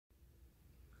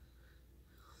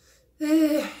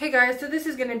Hey guys, so this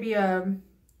is gonna be a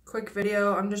quick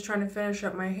video. I'm just trying to finish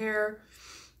up my hair.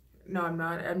 No, I'm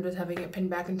not. I'm just having it pinned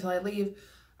back until I leave.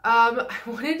 I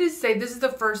wanted to say, this is the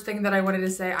first thing that I wanted to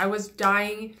say. I was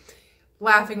dying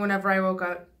laughing whenever I woke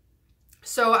up.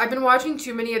 So I've been watching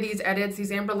too many of these edits, these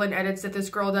Amberlynn edits that this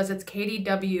girl does. It's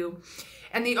KDW.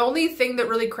 And the only thing that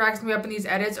really cracks me up in these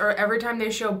edits are every time they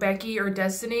show Becky or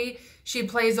Destiny, she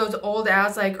plays those old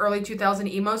ass like early 2000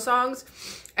 emo songs.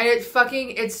 And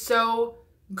it's so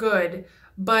good.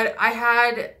 But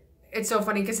it's so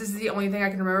funny because this is the only thing I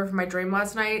can remember from my dream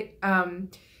last night.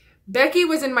 Becky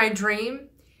was in my dream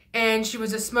and she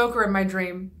was a smoker in my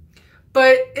dream.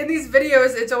 But in these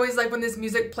videos, it's always like when this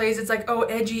music plays, it's like, oh,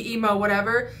 edgy, emo,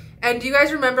 whatever. And do you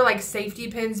guys remember like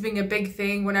safety pins being a big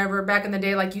thing whenever back in the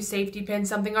day, like you safety pin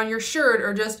something on your shirt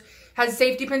or just had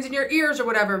safety pins in your ears or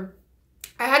whatever?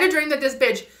 I had a dream that this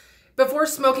bitch, before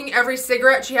smoking every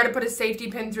cigarette, she had to put a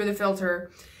safety pin through the filter.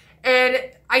 And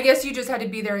I guess you just had to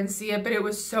be there and see it, but it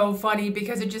was so funny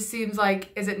because it just seems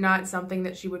like, is it not something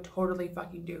that she would totally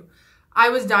fucking do? I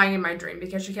was dying in my dream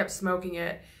because she kept smoking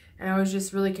it. And I was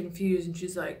just really confused. And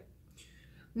she's like,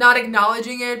 not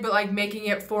acknowledging it, but like making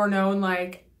it foreknown,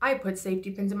 like, I put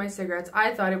safety pins in my cigarettes.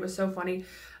 I thought it was so funny.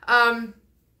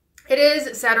 It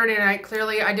is Saturday night,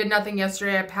 clearly. I did nothing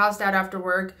yesterday. I passed out after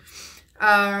work.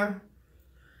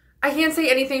 I can't say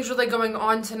anything's really going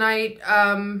on tonight.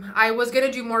 I was going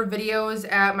to do more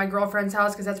videos at my girlfriend's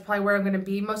house because that's probably where I'm going to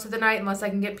be most of the night unless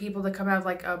I can get people to come have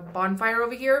like a bonfire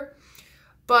over here.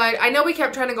 But I know we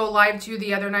kept trying to go live too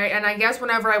the other night, and I guess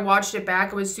whenever I watched it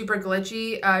back, it was super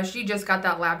glitchy. She just got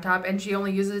that laptop, and she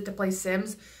only uses it to play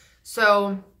Sims.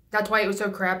 So that's why it was so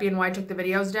crappy and why I took the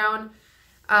videos down.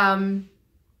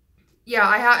 Yeah,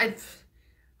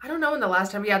 I don't know when the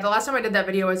last time I did that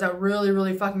video was a really,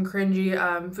 really fucking cringy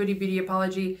Foodie Beauty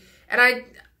apology. And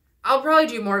I'll probably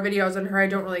do more videos on her. I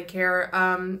don't really care.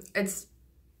 It's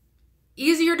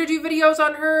easier to do videos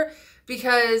on her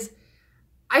because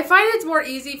I find it's more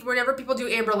easy for whenever people do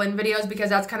Amberlynn videos because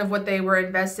that's kind of what they were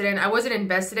invested in. I wasn't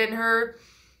invested in her,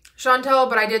 Chantel,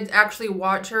 but I did actually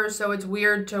watch her, so it's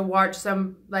weird to watch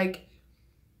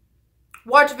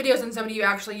watch videos on somebody you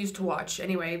actually used to watch.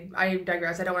 Anyway, I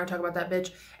digress. I don't want to talk about that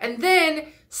bitch. And then,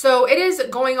 so it is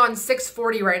going on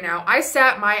 6:40 right now. I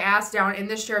sat my ass down in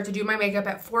this chair to do my makeup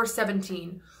at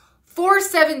 4:17.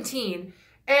 4:17.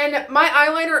 And my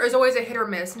eyeliner is always a hit or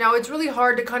miss. Now, it's really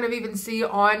hard to kind of even see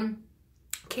on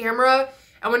camera,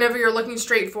 and whenever you're looking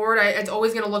straight forward, it's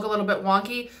always going to look a little bit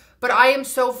wonky, but I am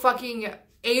so fucking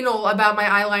anal about my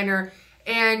eyeliner,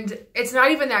 and it's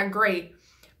not even that great,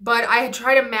 but I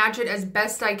try to match it as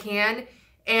best I can,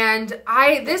 and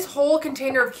this whole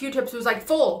container of Q-tips was like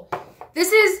full.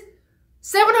 This is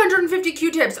 750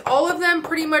 Q-tips, all of them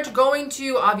pretty much going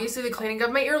to, obviously, the cleaning of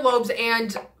my earlobes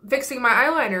and fixing my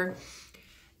eyeliner.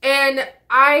 And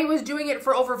I was doing it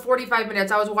for over 45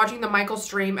 minutes. I was watching the Michael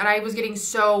stream and I was getting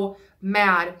so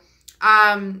mad.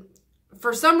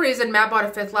 For some reason, Matt bought a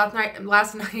fifth last night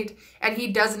and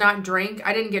he does not drink.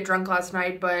 I didn't get drunk last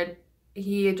night, but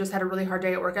he just had a really hard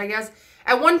day at work, I guess.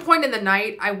 At one point in the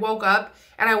night, I woke up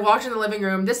and I walked in the living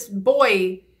room. This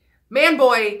boy, man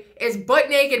boy, is butt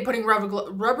naked putting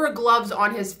rubber gloves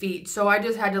on his feet. So I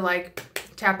just had to like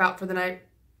tap out for the night.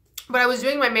 But I was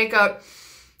doing my makeup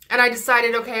and I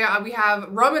decided, okay, we have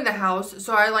rum in the house,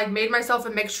 so I like made myself a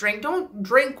mixed drink. Don't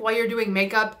drink while you're doing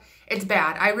makeup. It's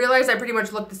bad. I realized I pretty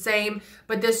much looked the same,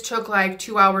 but this took like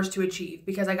 2 hours to achieve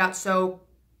because I got so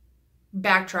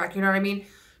backtracked, you know what I mean?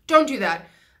 Don't do that.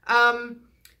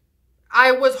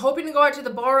 I was hoping to go out to the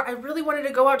bar. I really wanted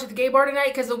to go out to the gay bar tonight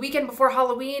because the weekend before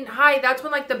Halloween, that's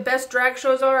when like the best drag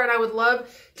shows are, and I would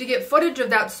love to get footage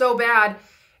of that so bad.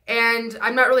 And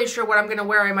I'm not really sure what I'm going to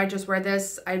wear. I might just wear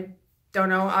this. I don't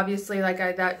know, obviously, like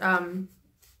that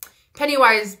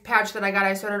Pennywise patch that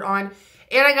I sewed it on.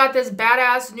 And I got this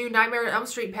badass new Nightmare on Elm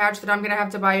Street patch that I'm going to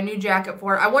have to buy a new jacket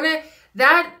for.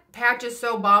 That patch is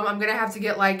so bomb, I'm going to have to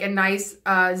get like a nice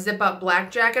zip-up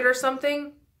black jacket or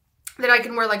something that I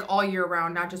can wear like all year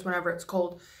round, not just whenever it's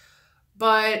cold.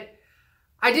 But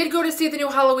I did go to see the new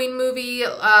Halloween movie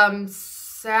last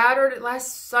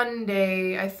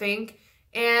Sunday, I think.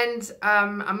 And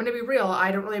I'm going to be real,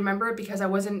 I don't really remember it because I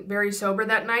wasn't very sober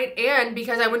that night and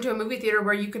because I went to a movie theater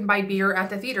where you can buy beer at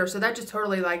the theater. So that just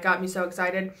totally like got me so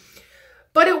excited.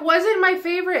 But it wasn't my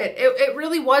favorite. It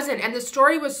really wasn't. And the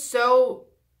story was so,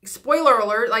 spoiler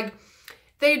alert, like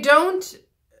they would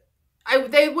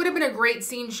have been a great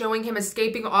scene showing him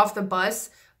escaping off the bus.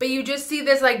 But you just see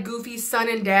this like goofy son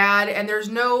and dad and there's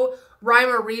no rhyme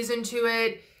or reason to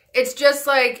it. It's just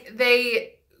like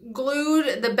they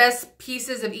glued the best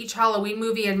pieces of each Halloween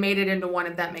movie and made it into one,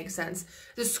 if that makes sense.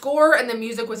 The score and the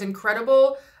music was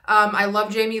incredible. I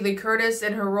love Jamie Lee Curtis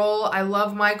in her role. I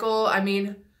love Michael. I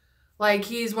mean, like,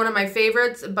 he's one of my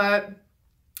favorites. But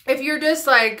if you're just,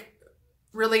 like,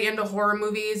 really into horror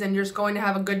movies and you're just going to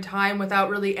have a good time without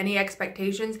really any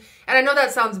expectations, and I know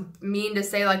that sounds mean to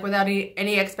say, like, without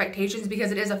any expectations,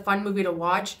 because it is a fun movie to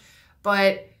watch,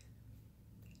 but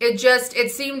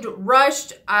it seemed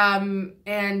rushed, and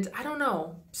I don't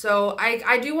know. So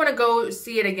I do want to go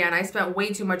see it again. I spent way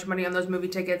too much money on those movie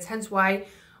tickets, hence why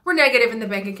we're negative in the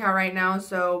bank account right now,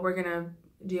 so we're gonna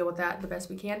deal with that the best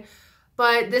we can.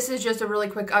 But this is just a really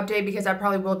quick update because I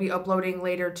probably will be uploading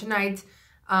later tonight.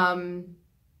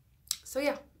 So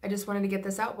yeah, I just wanted to get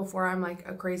this out before I'm like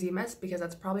a crazy mess, because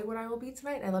that's probably what I will be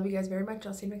tonight. I love you guys very much.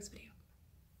 I'll see you next video.